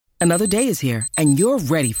Another day is here, and you're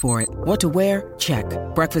ready for it. What to wear? Check.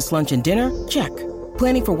 Breakfast, lunch, and dinner? Check.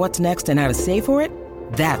 Planning for what's next and how to save for it?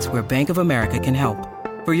 That's where Bank of America can help.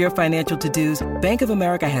 For your financial to-dos, Bank of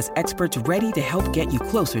America has experts ready to help get you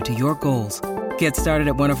closer to your goals. Get started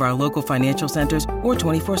at one of our local financial centers or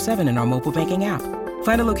 24/7 in our mobile banking app.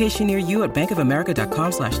 Find a location near you at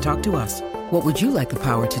bankofamerica.com/talktous. What would you like the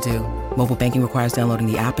power to do? Mobile banking requires downloading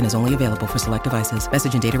the app and is only available for select devices.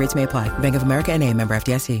 Message and data rates may apply. Bank of America N.A., member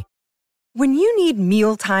FDIC. When you need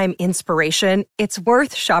mealtime inspiration, it's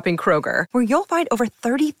worth shopping Kroger, where you'll find over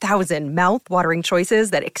 30,000 mouth-watering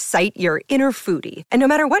choices that excite your inner foodie. And no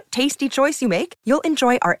matter what tasty choice you make, you'll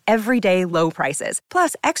enjoy our everyday low prices,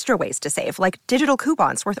 plus extra ways to save, like digital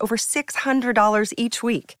coupons worth over $600 each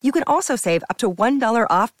week. You can also save up to $1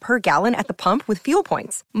 off per gallon at the pump with fuel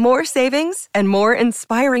points. More savings and more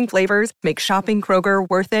inspiring flavors make shopping Kroger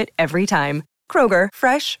worth it every time. Kroger,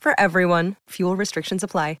 fresh for everyone. Fuel restrictions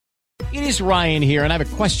apply. It is Ryan here, and I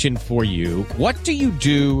have a question for you. What do you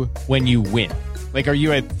do when you win? Like, are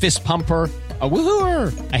you a fist pumper, a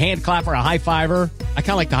woo-hooer, a hand clapper, a high-fiver? I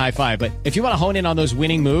kind of like the high-five, but if you want to hone in on those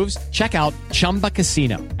winning moves, check out Chumba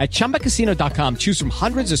Casino. At ChumbaCasino.com, choose from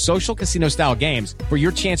hundreds of social casino-style games for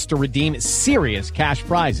your chance to redeem serious cash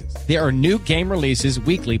prizes. There are new game releases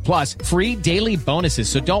weekly, plus free daily bonuses,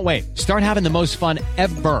 so don't wait. Start having the most fun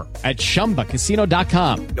ever at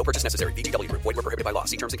ChumbaCasino.com. No purchase necessary. VGW Group. Void where prohibited by law.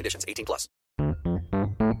 See terms and conditions. 18+.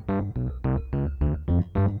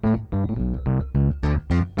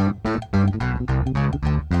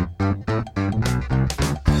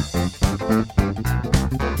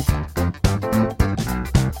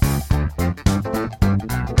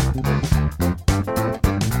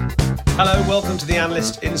 Hello, welcome to the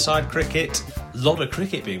Analyst Inside Cricket. A lot of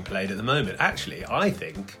cricket being played at the moment. Actually, I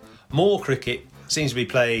think more cricket seems to be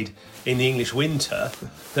played in the English winter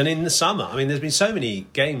than in the summer. I mean, there's been so many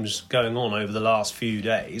games going on over the last few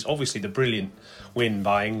days. Obviously, the brilliant win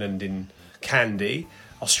by England in Kandy.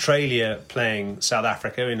 Australia playing South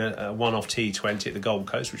Africa in a one-off T20 at the Gold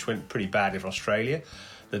Coast, which went pretty badly for Australia.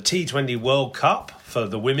 The T20 World Cup for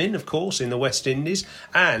the women, of course, in the West Indies.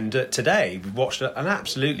 And today, we've watched an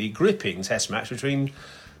absolutely gripping test match between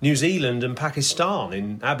New Zealand and Pakistan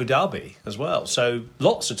in Abu Dhabi as well. So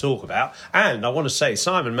lots to talk about. And I want to say,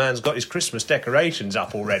 Simon Mann's got his Christmas decorations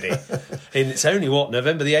up already. And it's only,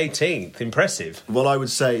 November the 18th. Impressive. Well, I would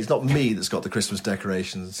say it's not me that's got the Christmas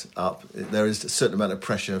decorations up. There is a certain amount of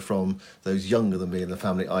pressure from those younger than me in the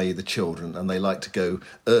family, i.e. the children, and they like to go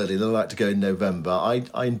early. They like to go in November.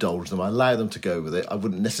 I indulge them. I allow them to go with it. I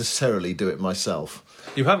wouldn't necessarily do it myself.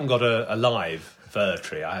 You haven't got a live fir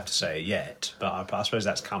tree, I have to say, yet, but I suppose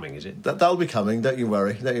that's coming, is it? That'll be coming, don't you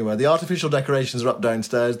worry. The artificial decorations are up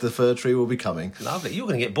downstairs, the fir tree will be coming. Lovely. You're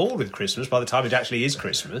going to get bored with Christmas by the time it actually is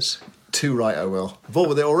Christmas. Too right, I will. Bored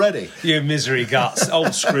with it already. You misery guts.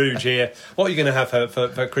 Old Scrooge here. What are you going to have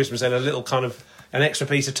for Christmas then? A little kind of an extra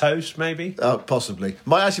piece of toast, maybe? Possibly.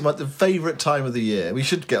 My favourite time of the year, we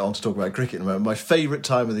should get on to talk about cricket in a moment, my favourite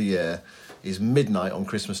time of the year is midnight on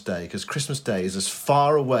Christmas Day, because Christmas Day is as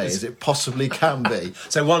far away as it possibly can be.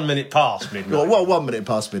 So 1 minute past midnight? Well, 1 minute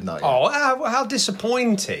past midnight. Oh, how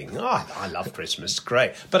disappointing. Oh, I love Christmas. It's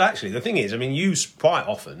great. But actually, the thing is, I mean, you quite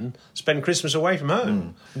often spend Christmas away from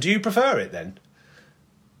home. Do you prefer it then?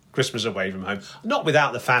 Christmas away from home? Not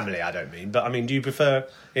without the family, I don't mean. But, I mean, do you prefer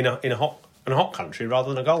in a hot country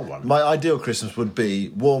rather than a cold one? My ideal Christmas would be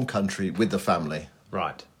warm country with the family.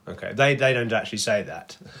 Right. Okay, they don't actually say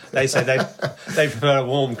that. They say they prefer a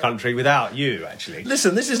warm country without you, actually.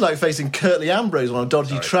 Listen, this is like facing Curtly Ambrose on a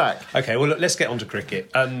dodgy track. Okay, well, look, let's get on to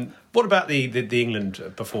cricket. What about the England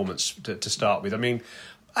performance to start with? I mean,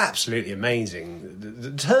 absolutely amazing. The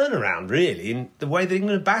turnaround, really, in the way that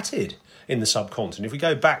England batted in the subcontinent. If we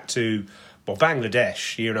go back to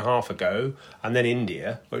Bangladesh a year and a half ago, and then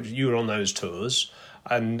India, you were on those tours.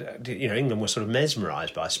 And, England was sort of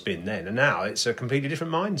mesmerised by spin then. And now it's a completely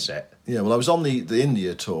different mindset. Yeah, well, I was on the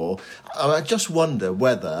India tour. I just wonder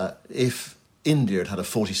whether if India had a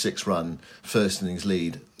 46-run first innings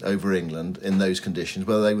lead over England in those conditions,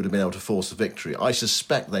 whether they would have been able to force a victory. I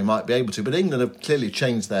suspect they might be able to. But England have clearly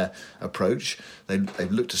changed their approach.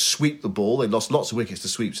 They've looked to sweep the ball. They've lost lots of wickets to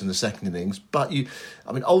sweeps in the second innings. But,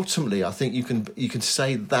 ultimately, I think you can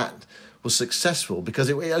say that was successful because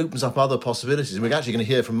it opens up other possibilities. And we're actually going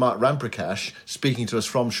to hear from Mark Ramprakash speaking to us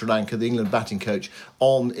from Sri Lanka, the England batting coach,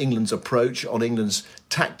 on England's approach, on England's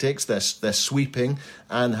tactics, their sweeping,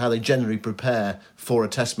 and how they generally prepare for a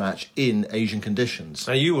test match in Asian conditions.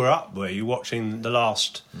 Now, you were you, watching the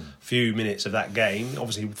last few minutes of that game?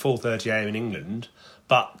 Obviously, 4:30am in England.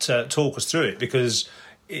 But talk us through it, because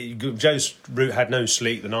Joe Root had no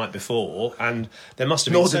sleep the night before, and there must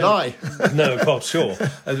have been... Nor did I. No, God, sure.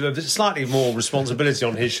 Slightly more responsibility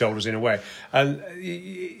on his shoulders in a way. And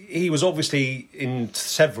he was obviously in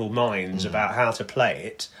several minds about how to play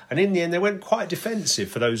it. And in the end, they went quite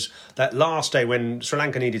defensive for that last day when Sri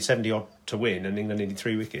Lanka needed 70-odd to win and England needed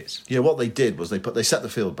 3 wickets. Yeah, what they did was they set the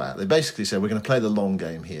field back. They basically said, we're going to play the long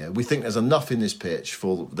game here. We think there's enough in this pitch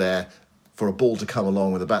for a ball to come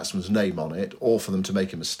along with a batsman's name on it, or for them to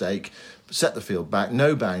make a mistake. Set the field back,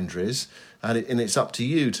 no boundaries, and it's up to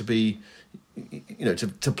you to be,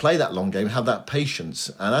 to play that long game, have that patience.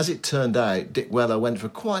 And as it turned out, Dick Weller went for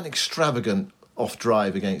quite an extravagant off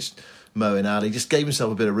drive against Moeen Ali, just gave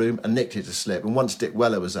himself a bit of room and nicked it to slip. And once Dick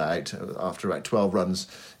Weller was out, after about 12 runs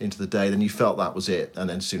into the day, then you felt that was it. And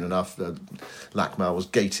then soon enough, Lakmal was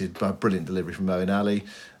gated by a brilliant delivery from Moeen Ali,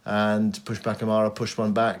 and Pushpak Amara pushed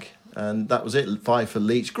one back. And that was it. 5 for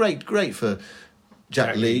Leach. Great for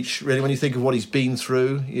Jack Leach. Really, when you think of what he's been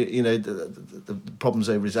through, the problems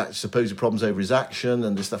over his supposed problems over his action,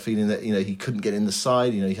 and just that feeling that he couldn't get in the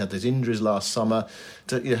side. He had those injuries last summer.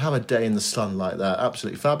 To have a day in the sun like that,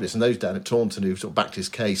 absolutely fabulous. And those down at Taunton who've sort of backed his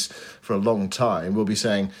case for a long time will be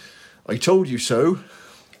saying, "I told you so."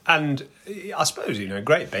 And I suppose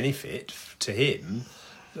great benefit to him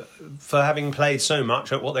for having played so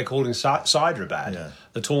much at what they call in Hyderabad,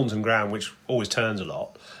 the Taunton ground, which always turns a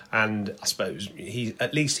lot. And I suppose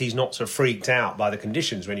he's not so freaked out by the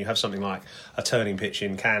conditions when you have something like a turning pitch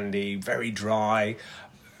in Kandy, very dry.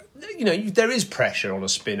 There is pressure on a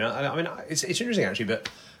spinner. I mean, it's interesting actually, but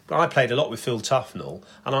I played a lot with Phil Tufnell,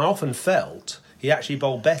 and I often felt he actually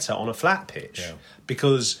bowled better on a flat pitch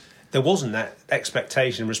because there wasn't that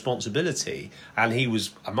expectation and responsibility, and he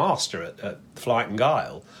was a master at flight and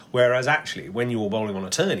guile. Whereas actually, when you're bowling on a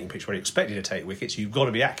turning pitch where you're expected to take wickets, you've got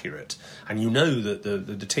to be accurate, and that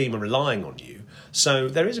the team are relying on you. So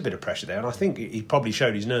there is a bit of pressure there, and I think he probably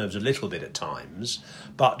showed his nerves a little bit at times.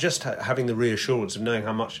 But just having the reassurance of knowing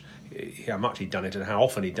how much he'd done it and how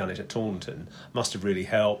often he'd done it at Taunton must have really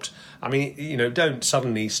helped. I mean, don't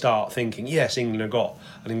suddenly start thinking, yes, England have got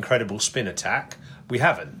an incredible spin attack. We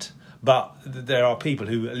haven't. But there are people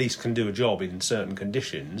who at least can do a job in certain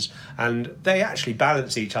conditions, and they actually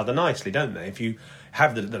balance each other nicely, don't they? If you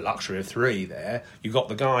have the luxury of 3 there, you've got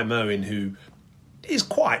the guy Moeen who is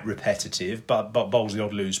quite repetitive, but bowls the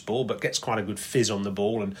odd loose ball, but gets quite a good fizz on the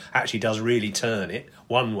ball and actually does really turn it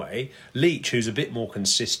one way. Leach, who's a bit more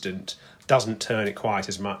consistent, doesn't turn it quite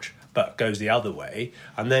as much, but goes the other way.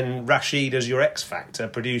 And then Rashid as your X factor,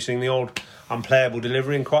 producing the odd unplayable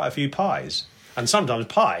delivery and quite a few pies. And sometimes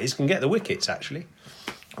pies can get the wickets, actually.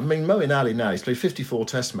 I mean, Moeen Ali now, he's played 54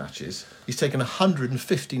 Test matches. He's taken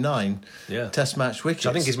 159 Test match wickets. Which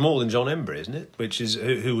I think is more than John Emburey, isn't it?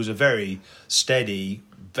 Who was a very steady,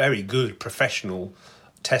 very good professional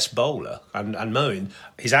Test bowler. And Moeen,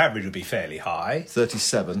 his average would be fairly high.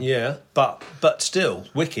 37. Yeah, but still,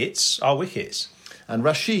 wickets are wickets. And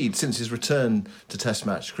Rashid, since his return to Test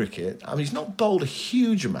match cricket, I mean, he's not bowled a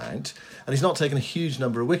huge amount, and he's not taken a huge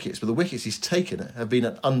number of wickets, but the wickets he's taken have been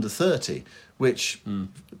at under 30, which,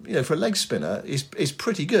 for a leg spinner is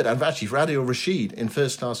pretty good. And actually, for Adil Rashid in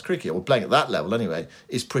first-class cricket, or playing at that level anyway,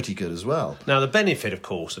 is pretty good as well. Now, the benefit, of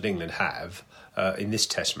course, that England have in this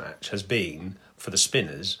Test match has been, for the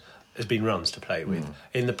spinners, has been runs to play with.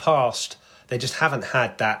 In the past, they just haven't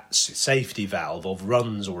had that safety valve of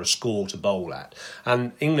runs or a score to bowl at.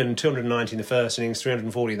 And England, 290 in the first innings,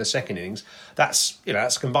 340 in the second innings, that's a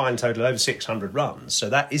combined total of over 600 runs. So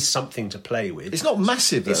that is something to play with. It's not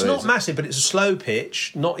massive, though, It's not massive, but it's a slow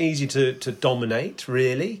pitch, not easy to dominate,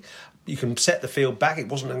 really. You can set the field back. It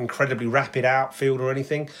wasn't an incredibly rapid outfield or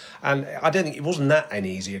anything. And I don't think it wasn't that an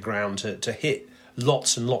easier ground to hit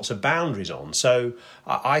lots and lots of boundaries on. So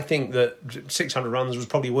I think that 600 runs was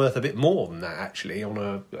probably worth a bit more than that, actually,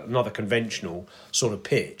 on another conventional sort of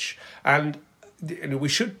pitch. And we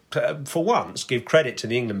should, for once, give credit to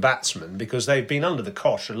the England batsmen, because they've been under the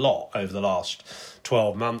cosh a lot over the last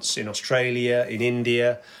 12 months in Australia, in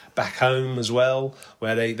India, back home as well,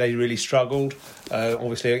 where they really struggled,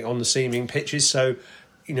 obviously on the seaming pitches. So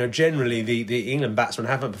generally the England batsmen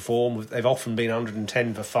haven't performed. They've often been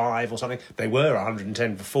 110 for 5 or something. They were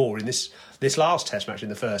 110 for 4 in this last Test match in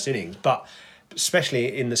the first innings. But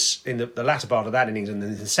especially in the latter part of that innings and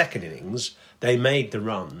then the second innings, they made the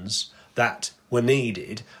runs that were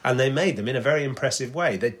needed, and they made them in a very impressive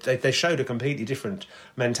way. They showed a completely different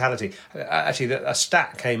mentality. Actually, a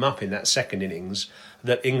stat came up in that second innings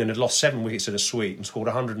that England had lost 7 wickets at a sweep and scored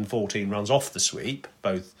 114 runs off the sweep,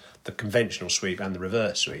 both the conventional sweep and the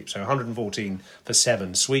reverse sweep. So 114 for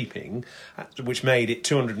 7 sweeping, which made it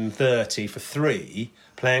 230 for 3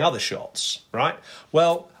 playing other shots, right?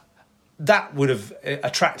 Well, that would have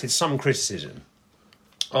attracted some criticism.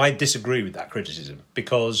 I disagree with that criticism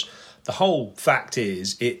because the whole fact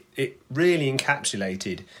is it really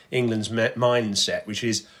encapsulated England's mindset, which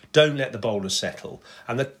is don't let the bowlers settle.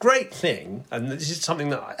 And the great thing, and this is something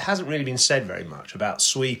that hasn't really been said very much about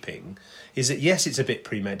sweeping, is that yes, it's a bit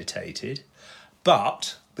premeditated,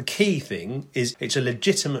 but the key thing is it's a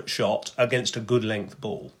legitimate shot against a good length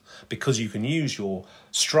ball because you can use your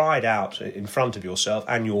stride out in front of yourself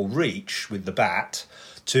and your reach with the bat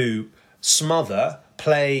to smother,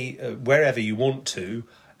 play wherever you want to,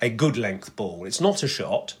 a good length ball. It's not a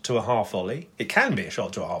shot to a half volley. It can be a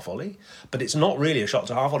shot to a half volley, but it's not really a shot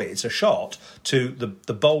to a half volley. It's a shot to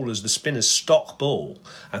the bowler's, the spinner's stock ball.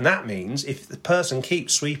 And that means if the person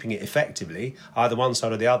keeps sweeping it effectively, either one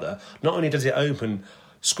side or the other, not only does it open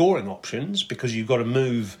scoring options because you've got to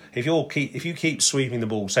move. If you keep sweeping the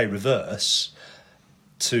ball, say reverse,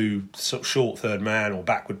 to sort of short third man or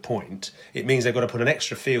backward point, it means they've got to put an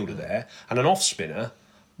extra fielder there, and an off spinner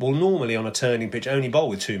will normally on a turning pitch only bowl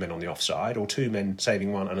with 2 men on the offside or 2 men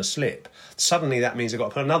saving one and a slip. Suddenly that means they've got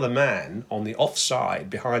to put another man on the offside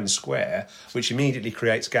behind the square, which immediately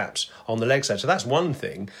creates gaps on the leg side. So that's one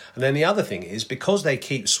thing. And then the other thing is, because they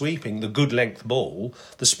keep sweeping the good length ball,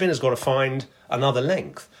 the spinner's got to find another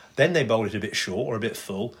length. Then they bowl it a bit short or a bit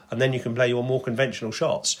full, and then you can play your more conventional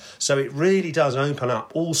shots. So it really does open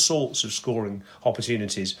up all sorts of scoring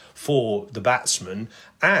opportunities for the batsman,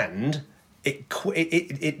 and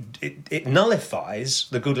it nullifies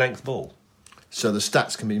the good length ball. So the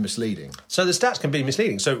stats can be misleading.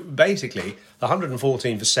 So basically, the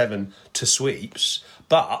 114 for 7 to sweeps,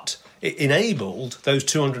 but it enabled those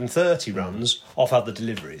 230 runs off other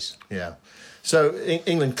deliveries. Yeah. So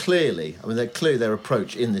England clearly their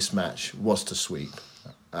approach in this match was to sweep,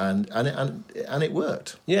 and it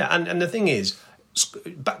worked. Yeah, and the thing is,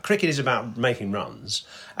 cricket is about making runs,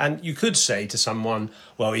 and you could say to someone,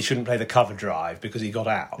 well, he shouldn't play the cover drive because he got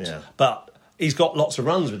out. Yeah. But he's got lots of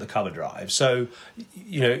runs with the cover drive, so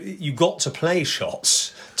you've got to play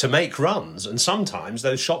shots to make runs, and sometimes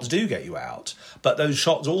those shots do get you out, but those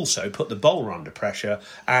shots also put the bowler under pressure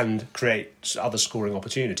and create other scoring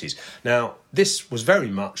opportunities. Now, this was very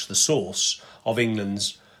much the source of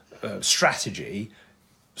England's strategy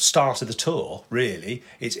start of the tour, really.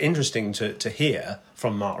 It's interesting to hear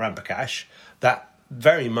from Mark Ramprakash that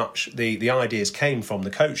very much the ideas came from the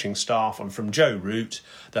coaching staff and from Joe Root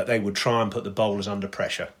that they would try and put the bowlers under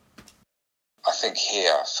pressure. I think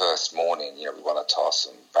here, first morning, we won a toss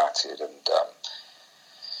and batted, and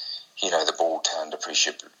the ball turned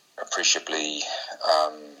appreciably,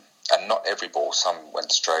 and not every ball. Some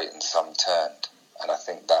went straight and some turned, and I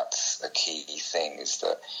think that's a key thing, is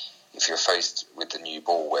that if you're faced with the new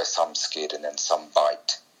ball where some skid and then some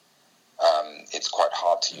bite, it's quite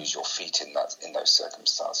hard to use your feet in those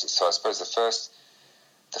circumstances. So I suppose the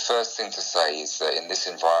first thing to say is that in this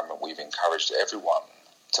environment we've encouraged everyone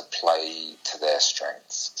to play to their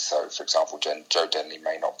strengths. So, for example, Joe Denley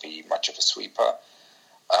may not be much of a sweeper,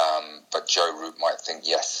 but Joe Root might think,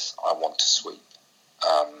 yes, I want to sweep.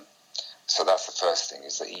 So that's the first thing,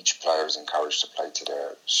 is that each player is encouraged to play to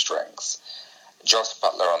their strengths. Jos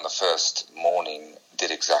Buttler on the first morning did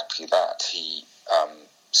exactly that. He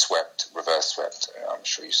reverse swept. I'm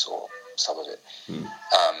sure you saw some of it.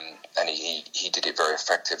 And he did it very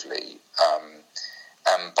effectively.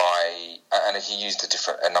 And he used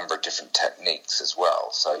a number of different techniques as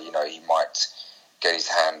well. So, he might get his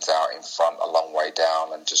hands out in front a long way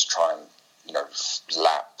down and just try and,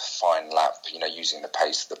 fine lap, using the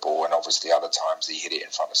pace of the ball. And obviously other times he hit it in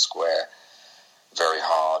front of square very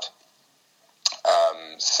hard.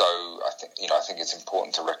 So I think it's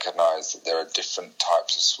important to recognise that there are different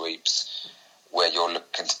types of sweeps where you're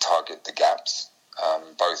looking to target the gaps,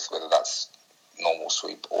 both whether that's normal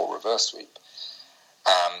sweep or reverse sweep.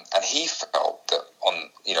 And he felt that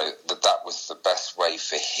that was the best way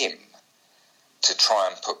for him to try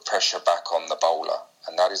and put pressure back on the bowler.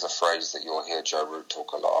 And that is a phrase that you'll hear Joe Root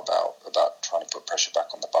talk a lot about trying to put pressure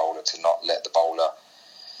back on the bowler, to not let the bowler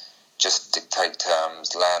just dictate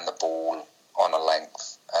terms, land the ball on a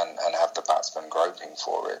length and have the batsman groping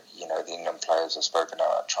for it. The England players have spoken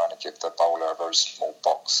about trying to give the bowler a very small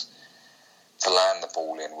box to land the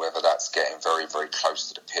ball in, whether that's getting very, very close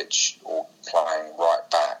to the pitch or playing right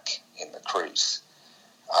back in the crease.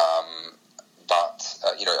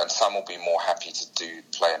 will be more happy to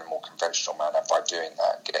play in a more conventional manner by doing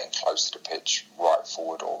that, getting close to the pitch, right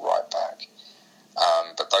forward or right back.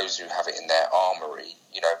 But those who have it in their armoury,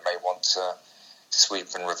 may want to sweep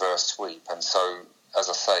and reverse sweep. And so, as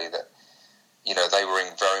I say, that they were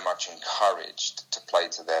very much encouraged to play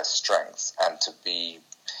to their strengths and to be,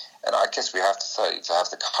 and I guess we have to say, to have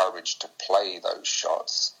the courage to play those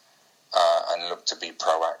shots and look to be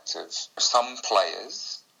proactive. Some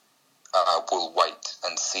players will wait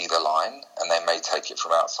and see the line, and they may take it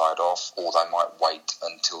from outside off, or they might wait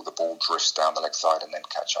until the ball drifts down the leg side and then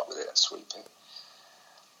catch up with it and sweep it.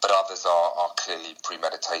 But others are clearly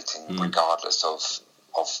premeditating, regardless of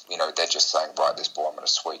they're just saying, right, this ball I'm going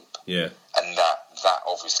to sweep. Yeah. And that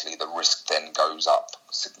obviously the risk then goes up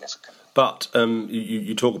significantly. But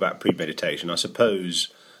you talk about premeditation. I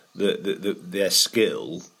suppose their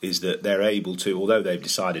skill is that they're able to, although they've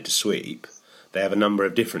decided to sweep, they have a number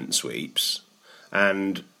of different sweeps,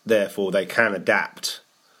 and therefore they can adapt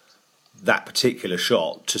that particular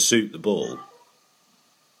shot to suit the ball.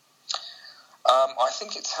 I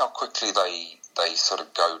think it's how quickly they sort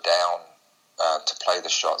of go down to play the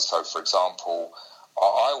shot. So, for example,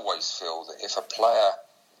 I always feel that if a player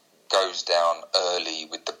goes down early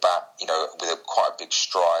with the bat, with quite a big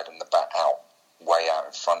stride and the bat way out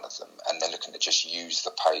in front of them, and they're looking to just use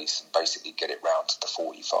the pace and basically get it round to the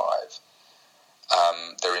 45,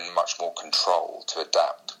 they're in much more control to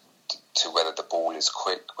adapt to whether the ball is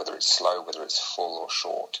quick, whether it's slow, whether it's full or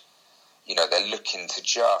short. They're looking to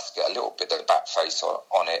just get a little bit of the bat face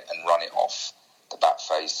on it and run it off the bat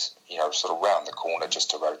face, sort of round the corner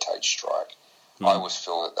just to rotate strike. I always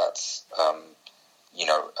feel that that's,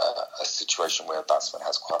 a situation where a batsman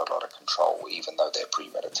has quite a lot of control, even though they're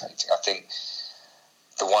premeditating. I think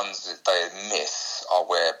the ones that they miss are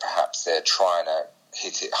where perhaps they're trying to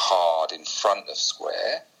hit it hard in front of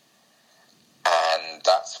square, and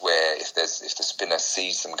that's where if the spinner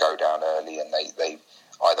sees them go down early and they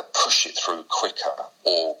either push it through quicker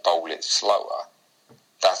or bowl it slower,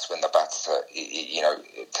 that's when the batter,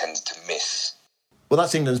 it tends to miss. Well,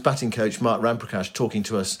 that's England's batting coach, Mark Ramprakash, talking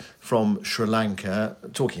to us from Sri Lanka,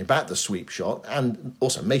 talking about the sweep shot and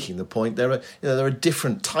also making the point there are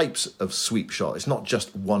different types of sweep shot. It's not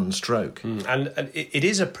just one stroke. And it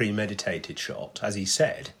is a premeditated shot, as he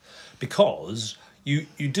said, because you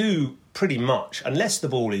do pretty much, unless the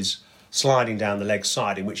ball is sliding down the leg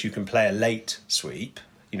side, in which you can play a late sweep,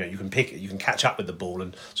 you can pick it, you can catch up with the ball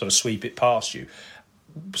and sort of sweep it past you.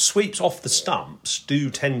 Sweeps off the stumps do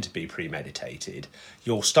tend to be premeditated.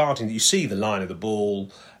 You see the line of the ball,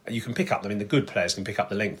 you can pick up, the good players can pick up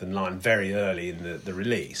the length and line very early in the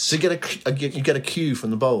release. So you get a cue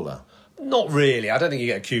from the bowler? Not really. I don't think you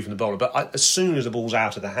get a cue from the bowler, but as soon as the ball's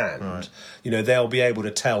out of the hand, right, they'll be able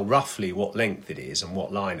to tell roughly what length it is and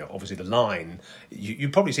what line. Obviously the line, you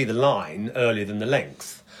probably see the line earlier than the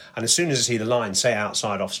length. And as soon as they see the line, say,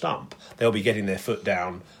 outside off stump, they'll be getting their foot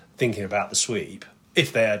down, thinking about the sweep,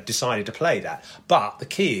 if they're decided to play that. But the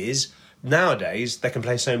key is, nowadays, they can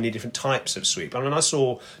play so many different types of sweep. I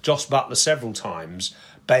saw Jos Buttler several times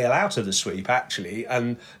bail out of the sweep, actually,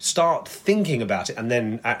 and start thinking about it and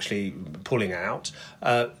then actually pulling out.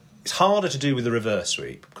 It's harder to do with the reverse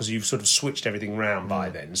sweep because you've sort of switched everything round by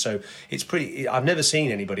then. So I've never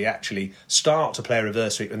seen anybody actually start to play a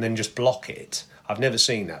reverse sweep and then just block it. I've never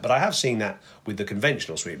seen that, but I have seen that with the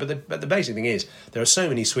conventional sweep. But the basic thing is, there are so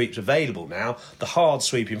many sweeps available now. The hard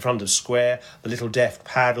sweep in front of square, the little deft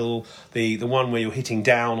paddle, the one where you're hitting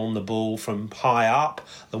down on the ball from high up,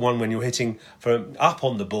 the one when you're hitting from up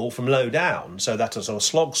on the ball from low down. So that's a sort of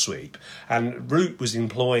slog sweep. And Root was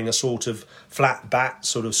employing a sort of flat bat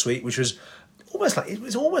sort of sweep, which was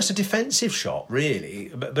almost a defensive shot,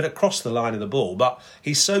 really, but across the line of the ball. But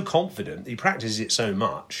he's so confident, he practices it so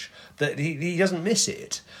much that he doesn't miss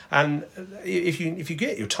it. And if you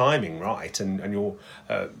get your timing right and your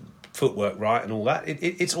footwork right and all that,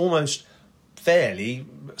 it's almost fairly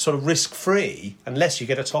sort of risk-free unless you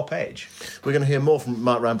get a top edge. We're going to hear more from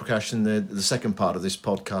Mark Ramprakash in the second part of this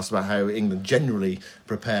podcast about how England generally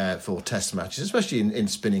prepare for test matches, especially in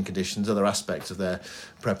spinning conditions, other aspects of their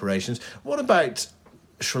preparations. What about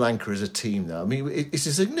Sri Lanka as a team, though? It's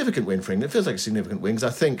a significant win for England. It feels like a significant win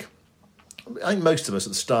because I think most of us at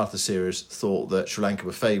the start of the series thought that Sri Lanka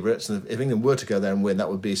were favourites, and if England were to go there and win, that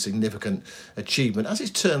would be a significant achievement. As it's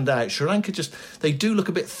turned out, Sri Lanka they do look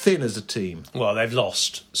a bit thin as a team. Well, they've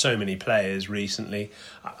lost so many players recently.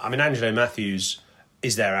 Angelo Matthews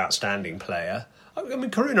is their outstanding player.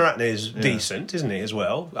 Karunaratne is decent, isn't he, as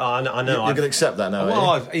well? I know. You're going to accept that now,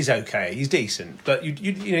 well, he's okay. He's decent. But,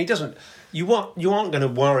 he doesn't... You aren't going to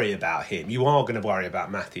worry about him. You are going to worry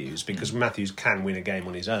about Matthews because Matthews can win a game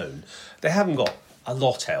on his own. They haven't got a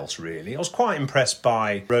lot else, really. I was quite impressed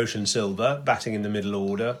by Roshan Silva, batting in the middle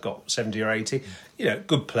order, got 70 or 80.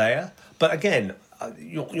 Good player. But again,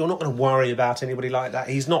 you're not going to worry about anybody like that.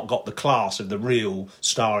 He's not got the class of the real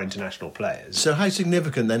star international players. So how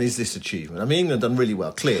significant then is this achievement? I mean, England done really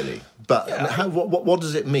well, clearly. But what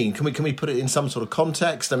does it mean? Can we put it in some sort of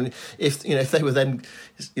context? I mean, if they were then,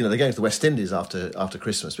 they're going to the West Indies after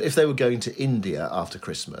Christmas. But if they were going to India after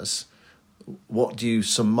Christmas, what do you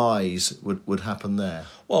surmise would happen there?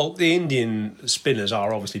 Well, the Indian spinners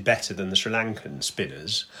are obviously better than the Sri Lankan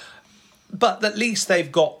spinners. But at least they've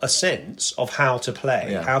got a sense of how to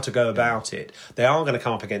play, how to go about it. They are going to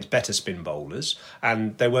come up against better spin bowlers,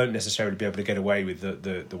 and they won't necessarily be able to get away with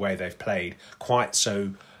the way they've played quite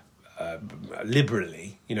so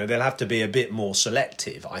liberally. They'll have to be a bit more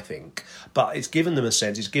selective, I think. But it's given them a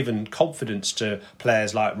sense, it's given confidence to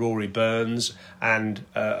players like Rory Burns and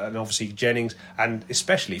obviously Jennings, and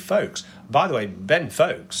especially Folkes. By the way, Ben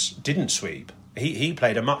Folkes didn't sweep. He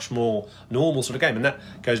played a much more normal sort of game, and that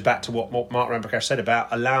goes back to what Mark Ramprakash said about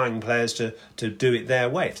allowing players to do it their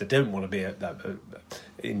way. If they don't want to be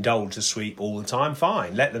indulged to sweep all the time,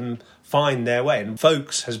 fine, let them find their way. And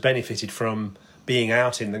Folkes has benefited from being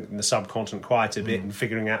out in the subcontinent quite a bit and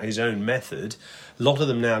figuring out his own method. A lot of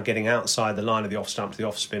them now getting outside the line of the off stump to the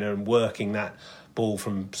off spinner and working that ball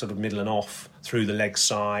from sort of middle and off through the leg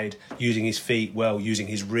side, using his feet well, using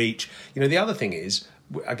his reach. The other thing is,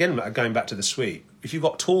 again, going back to the sweep, if you've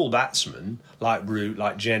got tall batsmen like Root,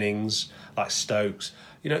 like Jennings, like Stokes,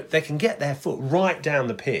 they can get their foot right down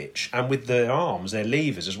the pitch, and with their arms, their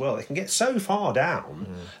levers as well, they can get so far down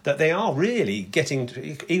that they are really getting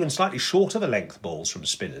even slightly short of a length balls from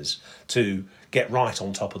spinners to get right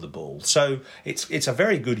on top of the ball. So it's a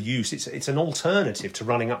very good use. It's an alternative to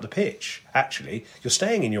running up the pitch, actually. You're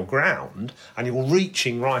staying in your ground and you're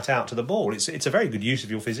reaching right out to the ball. It's a very good use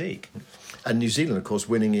of your physique. And New Zealand, of course,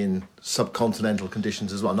 winning in subcontinental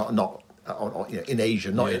conditions as well, not in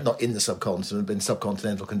Asia, not in the subcontinent, but in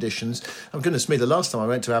subcontinental conditions. And goodness me, the last time I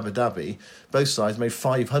went to Abu Dhabi, both sides made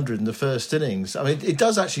 500 in the first innings. I mean, it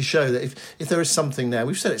does actually show that if there is something there,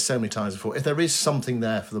 we've said it so many times before, if there is something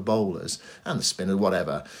there for the bowlers and the spinners,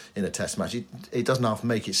 whatever, in a test match, it doesn't have to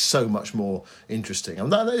make it so much more interesting.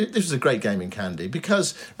 And this was a great game in Kandy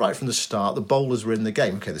because right from the start, the bowlers were in the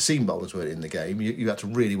game. Okay, the seam bowlers were in the game. You had to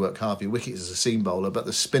really work hard for your wickets as a seam bowler, but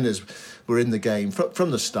the spinners were in the game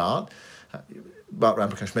from the start. Mark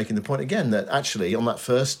Ramprakash making the point again that actually on that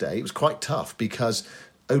first day it was quite tough because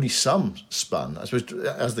only some spun. I suppose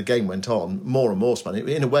as the game went on, more and more spun.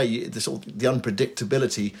 In a way, the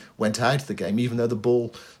unpredictability went out of the game, even though the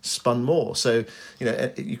ball spun more. So,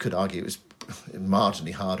 you could argue it was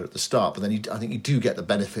marginally harder at the start, but then I think you do get the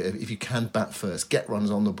benefit of if you can bat first, get runs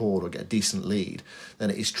on the board or get a decent lead, then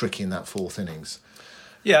it is tricky in that fourth innings.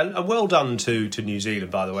 Yeah, and well done to New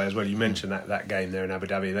Zealand, by the way, as well. You mentioned that game there in Abu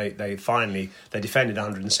Dhabi. They finally defended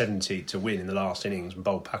 170 to win in the last innings and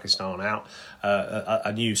bowled Pakistan out.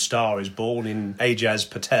 A new star is born in Ajaz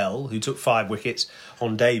Patel, who took 5 wickets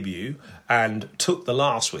on debut and took the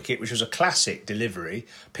last wicket, which was a classic delivery,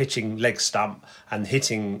 pitching leg stump and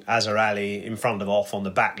hitting Azhar Ali in front of off on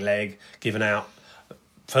the back leg, given out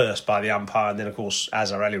first by the umpire, and then of course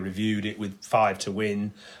Azhar Ali reviewed it with 5 to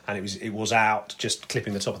win, and it was out, just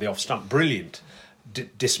clipping the top of the off stump. Brilliant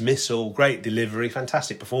dismissal, great delivery,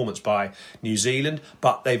 fantastic performance by New Zealand,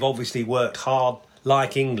 but they've obviously worked hard,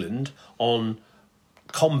 like England, on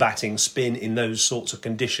combating spin in those sorts of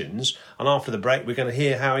conditions, and after the break we're going to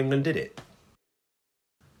hear how England did it.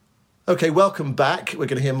 OK, welcome back. We're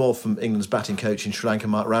going to hear more from England's batting coach in Sri Lanka,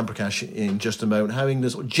 Mark Ramprakash, in just a moment, how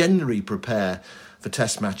England generally prepare for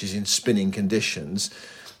test matches in spinning conditions.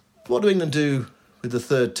 What do England do with the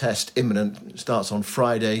third test imminent? It starts on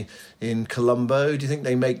Friday in Colombo. Do you think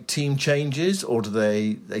they make team changes, or do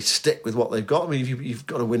they stick with what they've got? I mean, if you've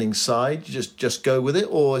got a winning side, you just go with it,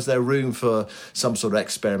 or is there room for some sort of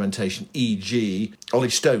experimentation, e.g. Ollie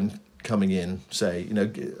Stone coming in, say,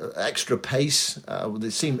 extra pace.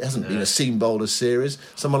 It hasn't been a seam bowler series.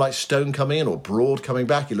 Someone like Stone coming in, or Broad coming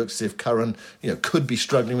back. It looks as if Curran, could be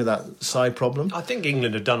struggling with that side problem. I think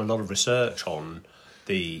England have done a lot of research on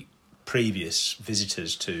the previous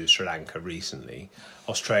visitors to Sri Lanka recently,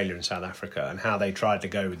 Australia and South Africa, and how they tried to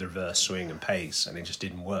go with the reverse swing and pace, and it just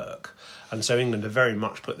didn't work. And so England have very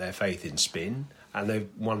much put their faith in spin, and they've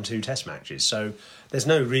won 2 test matches. So there's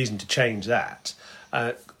no reason to change that.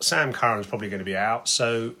 Sam Curran's probably going to be out,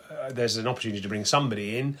 so there's an opportunity to bring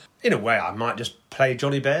somebody in. In a way, I might just play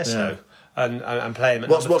Johnny Bairstow and play him at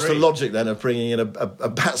number 3. What's the logic then of bringing in a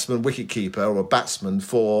batsman wicketkeeper or a batsman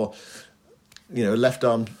for a left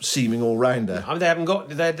arm seaming all rounder? I mean,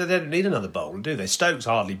 they don't need another bowler, do they? Stokes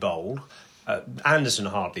hardly bowled. Anderson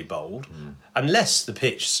hardly bowled. Unless the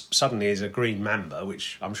pitch suddenly is a green mamba,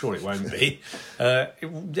 which I'm sure it won't be, I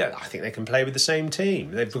think they can play with the same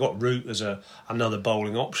team. They've got Root as another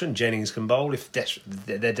bowling option. Jennings can bowl if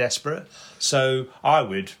they're desperate. So I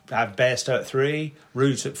would have Bairstow at 3,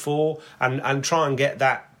 Root at 4, and try and get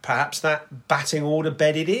perhaps that batting order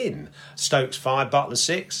bedded in. Stokes 5, Butler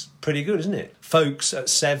 6. Pretty good, isn't it? Folkes at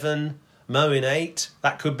 7, Moeen 8.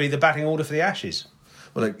 That could be the batting order for the Ashes.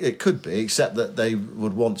 Well, it could be, except that they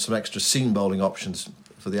would want some extra seam bowling options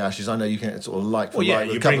for the Ashes. I know you can sort of like... Well, yeah,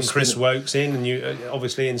 you bring Chris Woakes in, and you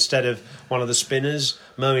obviously, instead of one of the spinners,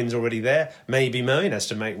 Moeen's already there. Maybe Moeen has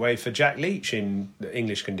to make way for Jack Leach in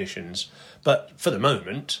English conditions. But for the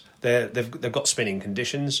moment, they've got spinning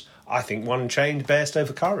conditions. I think one change, Bairstow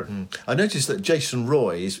for Curran. I noticed that Jason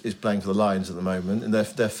Roy is playing for the Lions at the moment in their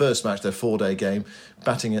first match, their 4-day game,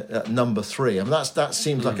 batting at number 3. I mean, that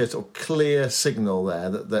seems like a sort of clear signal there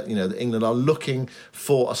that England are looking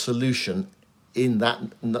for a solution in that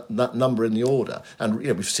number in the order. And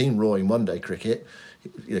we've seen Roy in one-day cricket,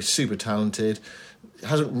 super talented.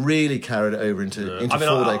 Hasn't really carried it over into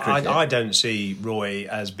 4-day cricket. I don't see Roy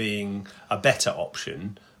as being a better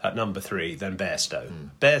option at number 3 than Bairstow.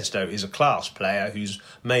 Bairstow is a class player who's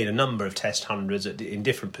made a number of Test hundreds in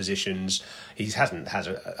different positions. He hasn't had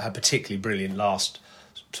a particularly brilliant last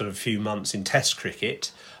sort of few months in Test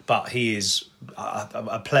cricket, but he is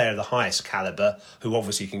a player of the highest calibre who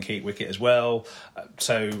obviously can keep wicket as well.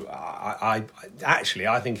 So I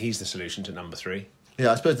think he's the solution to number 3.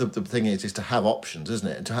 Yeah, I suppose the thing is to have options, isn't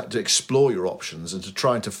it? And to explore your options and to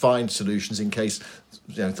try and to find solutions in case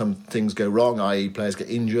some things go wrong, i.e. players get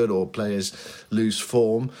injured or players lose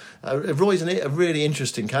form. Roy's a really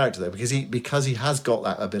interesting character though, because he has got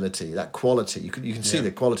that ability, that quality. You can see the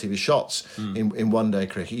quality of his shots in one-day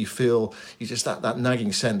cricket. You feel just that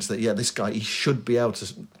nagging sense that this guy, he should be able to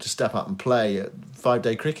step up and play at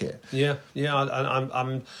 5-day cricket. Yeah,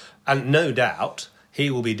 and no doubt he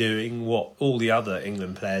will be doing what all the other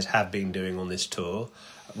England players have been doing on this tour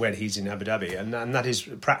when he's in Abu Dhabi, and that is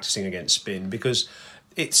practising against spin, because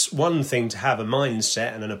it's one thing to have a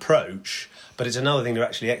mindset and an approach, but it's another thing to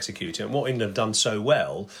actually execute it. And what England have done so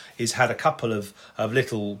well is had a couple of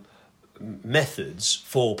little methods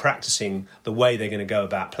for practising the way they're going to go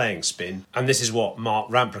about playing spin, and this is what Mark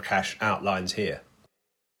Ramprakash outlines here.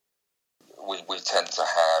 We tend to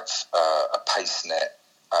have a pace net,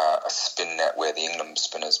 a spin net where the England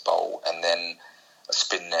spinners bowl, and then a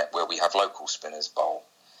spin net where we have local spinners bowl.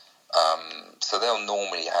 So they'll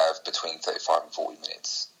normally have between 35 and 40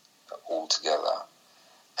 minutes all together,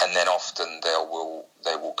 and then often they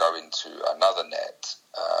will go into another net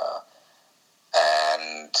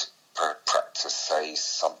and practice, say,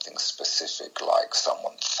 something specific like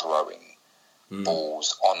someone throwing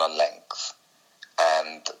balls on a length,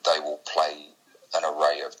 and they will play an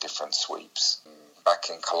array of different sweeps. Back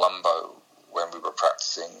in Colombo, when we were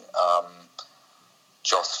practicing,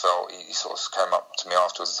 Joss felt, he sort of came up to me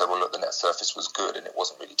afterwards and said, well, look, the net surface was good and it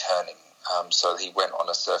wasn't really turning. So he went on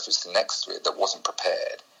a surface next to it that wasn't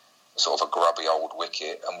prepared, sort of a grubby old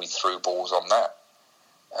wicket, and we threw balls on that.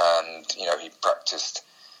 And,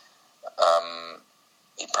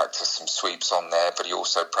 he practiced some sweeps on there, but he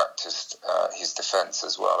also practiced his defence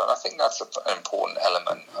as well. And I think that's an important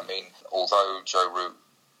element. I mean, although Joe Root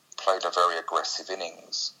played a very aggressive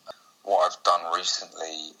innings, what I've done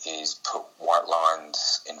recently is put white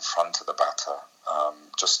lines in front of the batter,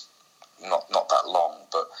 just not that long,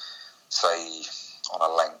 but say on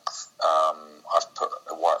a length. I've put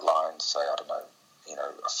a white line, say, I don't know,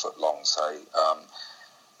 a foot long, say,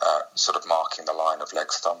 sort of marking the line of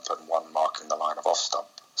leg stump and one marking the line of off stump,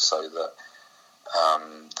 so that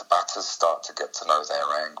the batters start to get to know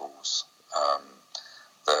their angles.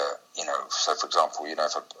 So for example,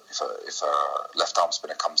 if a left arm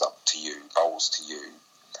spinner comes up to you, bowls to you,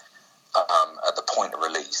 at the point of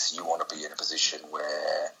release, you want to be in a position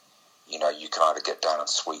where you can either get down and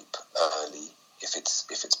sweep early if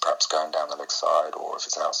it's perhaps going down the leg side or if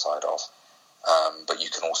it's outside off, but you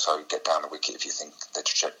can also get down the wicket if you think the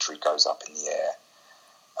trajectory goes up in the air,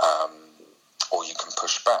 or you can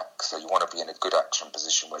push back. So you want to be in a good action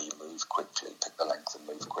position where you move quickly, pick the length and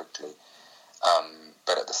move quickly.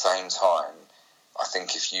 But at the same time, I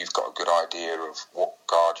think if you've got a good idea of what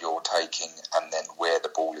guard you're taking and then where the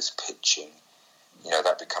ball is pitching,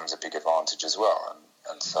 that becomes a big advantage as well.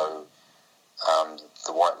 And so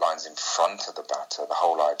the white lines in front of the batter, the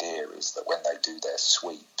whole idea is that when they do their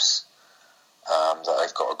sweeps, that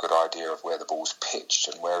they've got a good idea of where the ball's pitched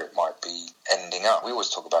and where it might be ending up. We always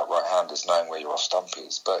talk about right-handers knowing where your off stump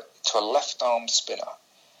is, but to a left-arm spinner,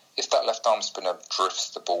 if that left-arm spinner drifts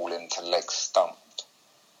the ball into leg stump,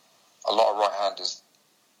 a lot of right-handers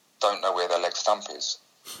don't know where their leg stump is.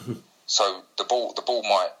 So the ball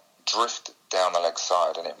might drift down the leg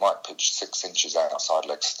side and it might pitch 6 inches outside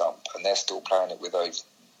leg stump, and they're still playing it with a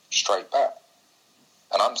straight bat.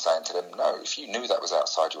 And I'm saying to them, no, if you knew that was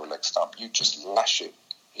outside your leg stump, you just lash it,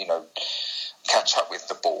 catch up with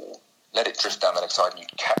the ball, let it drift down the leg side, and you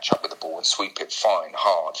catch up with the ball and sweep it fine,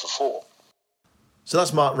 hard for 4. So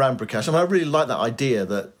that's Mark Ramprakash. I really like that idea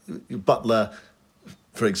that Butler,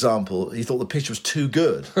 for example, he thought the pitch was too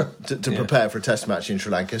good to prepare for a test match in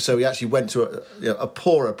Sri Lanka, so he actually went to a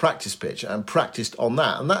poorer practice pitch and practiced on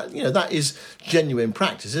that. And that is genuine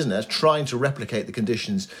practice, isn't it? It's trying to replicate the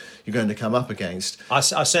conditions you're going to come up against. I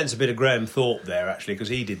sense a bit of Graham Thorpe there, actually, because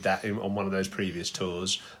he did that on one of those previous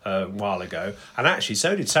tours a while ago. And actually,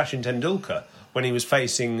 so did Sachin Tendulkar. When he was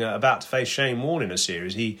about to face Shane Warne in a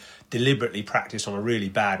series, he deliberately practiced on a really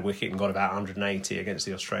bad wicket and got about 180 against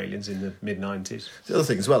the Australians in the mid-90s. The other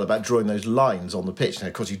thing as well about drawing those lines on the pitch. Now,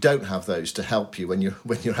 of course, you don't have those to help you when you're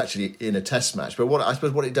actually in a test match. But I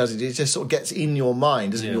suppose what it does is it just sort of gets in your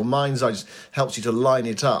mind, doesn't it? Your mind's eye just helps you to line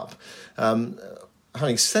it up.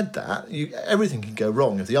 Having said that, everything can go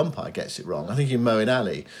wrong if the umpire gets it wrong. I think in Moeen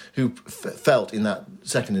Ali, who felt in that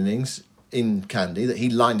second innings in Kandy that he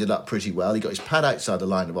lined it up pretty well. He got his pad outside the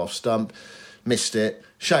line of off stump, missed it,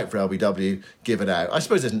 shout for LBW, give it out. I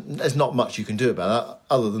suppose there's not much you can do about that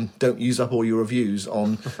other than don't use up all your reviews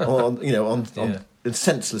on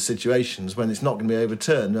senseless situations when it's not going to be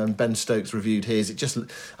overturned. And Ben Stokes reviewed his.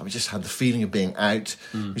 I just had the feeling of being out.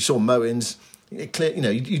 We saw Moeen's. It clear,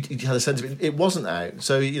 you had a sense of it wasn't out.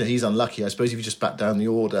 So, he's unlucky. I suppose if you just back down the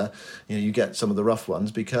order, you get some of the rough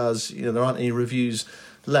ones because, there aren't any reviews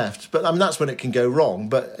left. But that's when it can go wrong.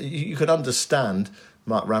 But you could understand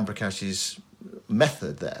Mark Ramprakash's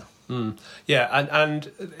method there. Yeah, and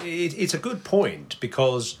it's a good point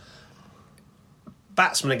because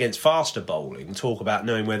batsmen against faster bowling talk about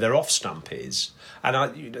knowing where their off stump is,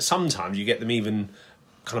 and sometimes you get them even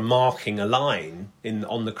kind of marking a line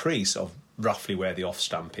on the crease of roughly where the off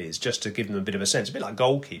stump is, just to give them a bit of a sense. A bit like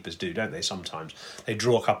goalkeepers do, don't they? Sometimes they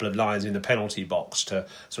draw a couple of lines in the penalty box to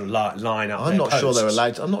sort of line up. I'm not sure they're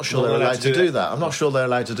allowed. I'm not sure they're allowed to do that. I'm not sure they're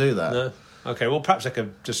allowed to do that. No. Okay. Well, perhaps they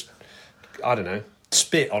could just, I don't know,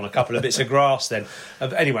 spit on a couple of bits of grass then.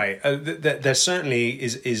 Anyway, there certainly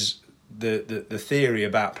is the theory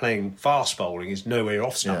about playing fast bowling is know where your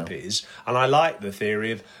off stump is, and I like the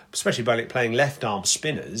theory of, especially by playing left arm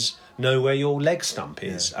spinners, know where your leg stump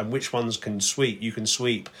is and which ones you can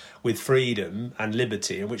sweep with freedom and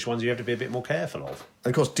liberty, and which ones you have to be a bit more careful of.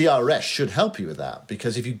 And of course, DRS should help you with that,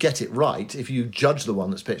 because if you get it right, if you judge the one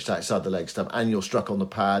that's pitched outside the leg stump and you're struck on the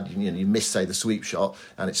pad, you miss, say, the sweep shot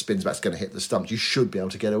and it spins back, it's going to hit the stump, you should be able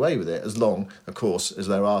to get away with it, as long, of course, as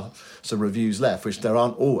there are some reviews left, which there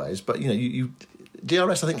aren't always. But,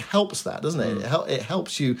 DRS, I think, helps that, doesn't it? It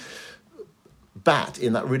helps you bat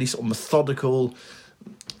in that really sort of methodical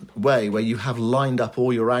way where you have lined up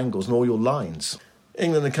all your angles and all your lines.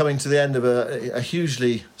 England are coming to the end of a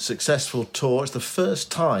hugely successful tour. It's the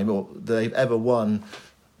first time they've ever won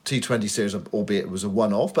T20 series, albeit it was a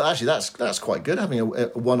one-off. But actually, that's quite good, having a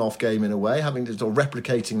one-off game in a way, having to sort of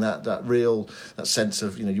replicating that sense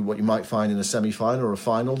of what you might find in a semi-final or a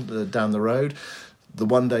final down the road. The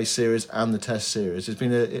one-day series and the Test series. It's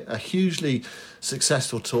been a hugely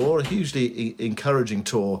successful tour, a hugely encouraging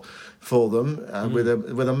tour for them, with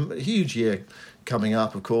a huge year coming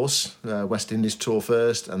up, of course. West Indies tour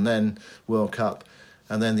first, and then World Cup,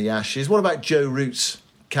 and then the Ashes. What about Joe Root's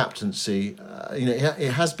captaincy?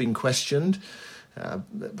 It has been questioned,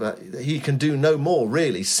 but he can do no more,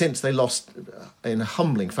 really, since they lost in a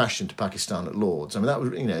humbling fashion to Pakistan at Lords. I mean, that was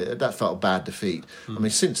that felt a bad defeat. I mean,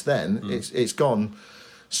 since then, it's gone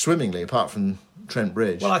swimmingly, apart from Trent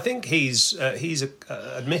Bridge. Well, I think he's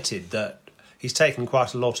admitted that he's taken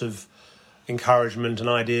quite a lot of encouragement and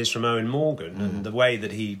ideas from Eoin Morgan, and the way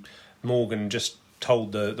that Morgan just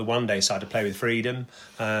told the one-day side to play with freedom.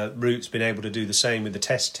 Root's been able to do the same with the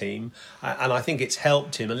Test team, and I think it's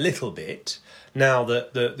helped him a little bit now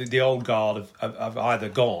that the old guard have either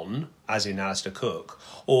gone, as in Alistair Cook,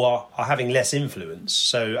 or are having less influence.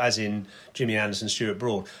 So, as in Jimmy Anderson, Stuart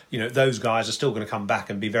Broad, those guys are still going to come back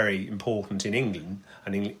and be very important in England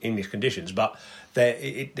and in English conditions. But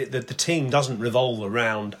the team doesn't revolve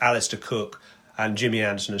around Alistair Cook and Jimmy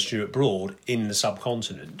Anderson and Stuart Broad in the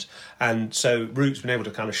subcontinent. And so Root's been able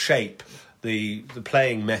to kind of shape the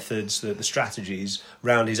playing methods, the strategies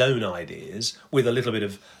around his own ideas with a little bit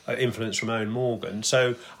of influence from Eoin Morgan.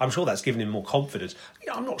 So I'm sure that's given him more confidence.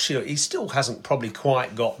 I'm not sure. He still hasn't probably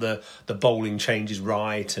quite got the bowling changes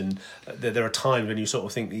right, and there are times when you sort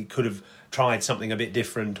of think he could have tried something a bit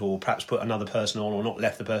different, or perhaps put another person on, or not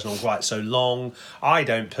left the person on quite so long. I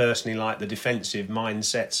don't personally like the defensive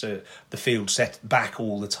mindsets, the field set back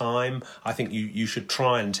all the time. I think you should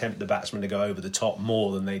try and tempt the batsmen to go over the top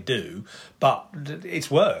more than they do. But it's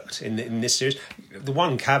worked in this series. The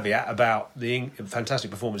one caveat about the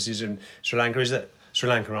fantastic performances in Sri Lanka is that Sri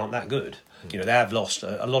Lanka aren't that good. You know, they have lost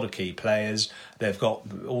a lot of key players. They've got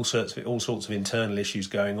all sorts of internal issues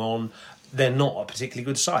going on. They're not a particularly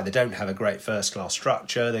good side. They don't have a great first-class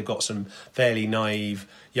structure. They've got some fairly naive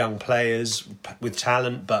young players with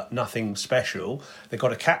talent, but nothing special. They've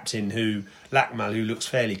got a captain Lakmal, who looks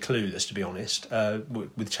fairly clueless, to be honest,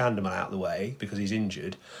 with Chandimal out of the way because he's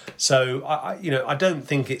injured. So, I don't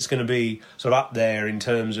think it's going to be sort of up there in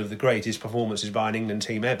terms of the greatest performances by an England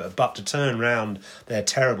team ever. But to turn round their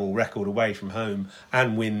terrible record away from home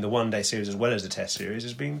and win the one-day series as well as the Test series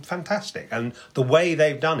has been fantastic. And the way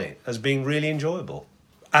they've done it has been really enjoyable,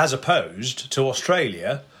 as opposed to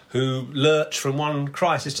Australia, who lurch from one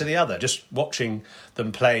crisis to the other. Just watching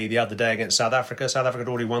them play the other day against South Africa. South Africa had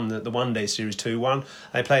already won the one-day series 2-1.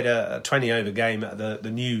 They played a 20-over game at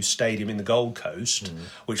the new stadium in the Gold Coast,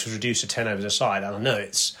 which was reduced to 10 overs a side. And I know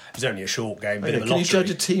it's only a short game, bit of a lottery. Can you judge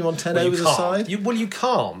a team on 10 overs a side? You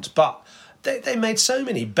can't, but they made so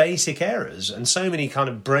many basic errors and so many kind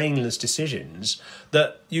of brainless decisions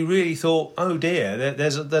that you really thought, oh dear,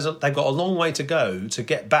 they've got a long way to go to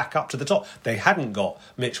get back up to the top. They hadn't got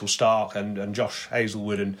Mitchell Starc and Josh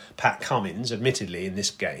Hazlewood and Pat Cummins, admittedly, in this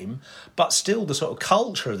game, but still the sort of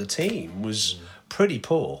culture of the team was pretty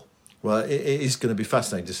poor. Well, it is going to be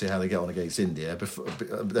fascinating to see how they get on against India.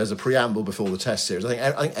 There's a preamble before the Test series.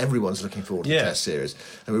 I think everyone's looking forward to the Test series,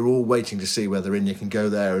 and we're all waiting to see whether India can go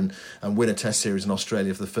there and win a Test series in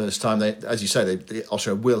Australia for the first time. As you say,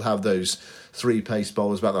 Australia will have those three pace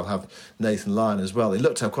bowlers back. They'll have Nathan Lyon as well. They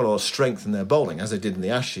looked to have quite a lot of strength in their bowling, as they did in the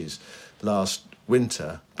Ashes last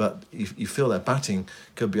winter, but you feel their batting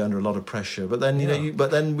could be under a lot of pressure. But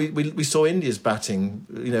then we saw India's batting,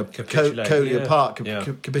 Kohli apart,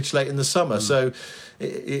 capitulate in the summer. So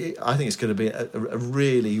I think it's going to be a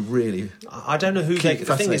really, really. I don't know who the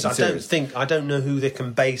thing is. I don't know who they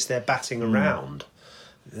can base their batting around.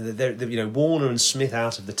 Warner and Smith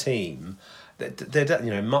out of the team.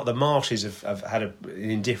 The Marshes have had an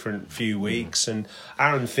indifferent few weeks, and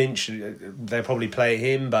Aaron Finch, they'll probably play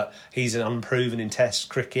him, but he's an unproven in Test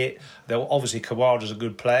cricket. Obviously, Khawaja's a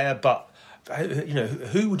good player, but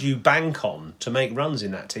who would you bank on to make runs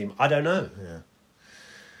in that team? I don't know. Yeah.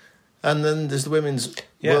 And then there's the Women's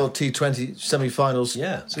World T20 semi-finals.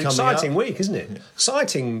 Yeah, it's an exciting week, isn't it? Yeah.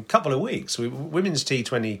 Exciting couple of weeks. Women's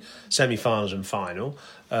T20 semi-finals and final.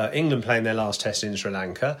 England playing their last Test in Sri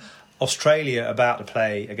Lanka. Australia about to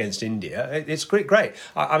play against India. It's great.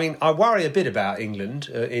 I worry a bit about England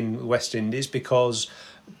in West Indies because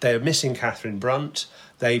they're missing Catherine Brunt.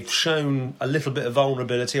 They've shown a little bit of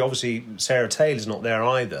vulnerability. Obviously, Sarah Taylor's not there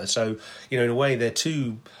either. So, in a way, their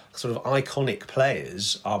two sort of iconic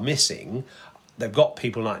players are missing. They've got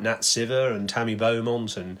people like Nat Siver and Tammy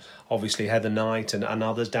Beaumont and obviously Heather Knight and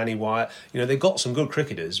others, Danny Wyatt. They've got some good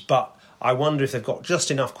cricketers, but I wonder if they've got just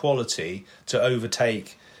enough quality to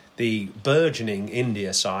overtake the burgeoning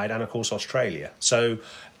India side and, of course, Australia. So,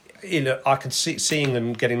 I could see seeing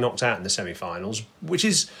them getting knocked out in the semi-finals, which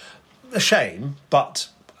is a shame, but,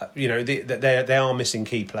 they are missing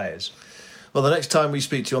key players. Well, the next time we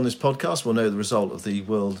speak to you on this podcast, we'll know the result of the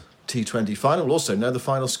World T20 final. We'll also know the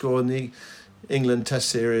final score in the England Test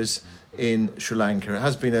series in Sri Lanka. It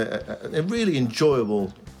has been a really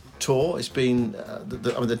enjoyable tour. It's been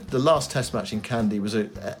the last Test match in Kandy was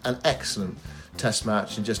an excellent Test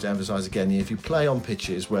match, and just to emphasise again, if you play on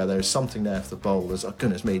pitches where there is something there for the bowlers,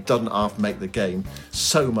 goodness me, it doesn't half make the game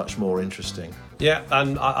so much more interesting. Yeah,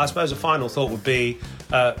 and I suppose a final thought would be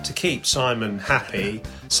to keep Simon happy,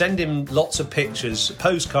 send him lots of pictures,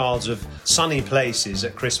 postcards of sunny places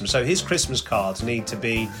at Christmas. So his Christmas cards need to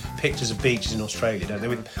be pictures of beaches in Australia, don't they,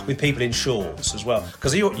 with people in shorts as well?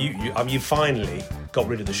 Because you finally got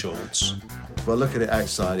rid of the shorts. Well, look at it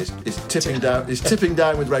outside. It's tipping down. It's tipping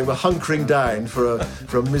down with rain. We're hunkering down for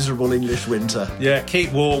a miserable English winter. Yeah,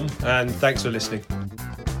 keep warm, and thanks for listening.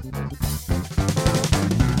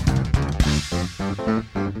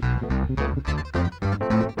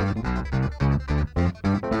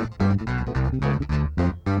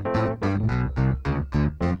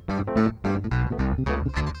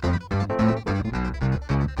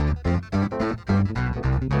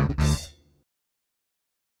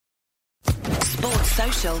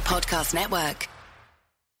 Podcast Network.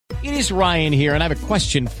 It is Ryan here, and I have a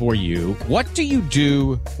question for you. What do you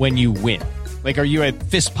do when you win? Like, are you a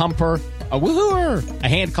fist pumper, a woohooer, a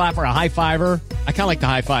hand clapper, a high fiver? I kind of like the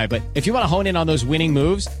high five, but if you want to hone in on those winning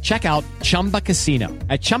moves, check out Chumba Casino.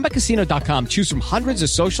 At ChumbaCasino.com, choose from hundreds of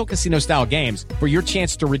social casino style games for your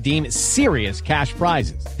chance to redeem serious cash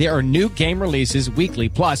prizes. There are new game releases weekly,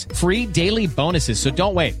 plus free daily bonuses. So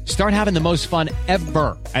don't wait. Start having the most fun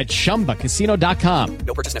ever at ChumbaCasino.com.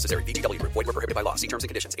 No purchase necessary. VGW Group. Void where prohibited by law. See terms and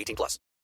conditions. 18+.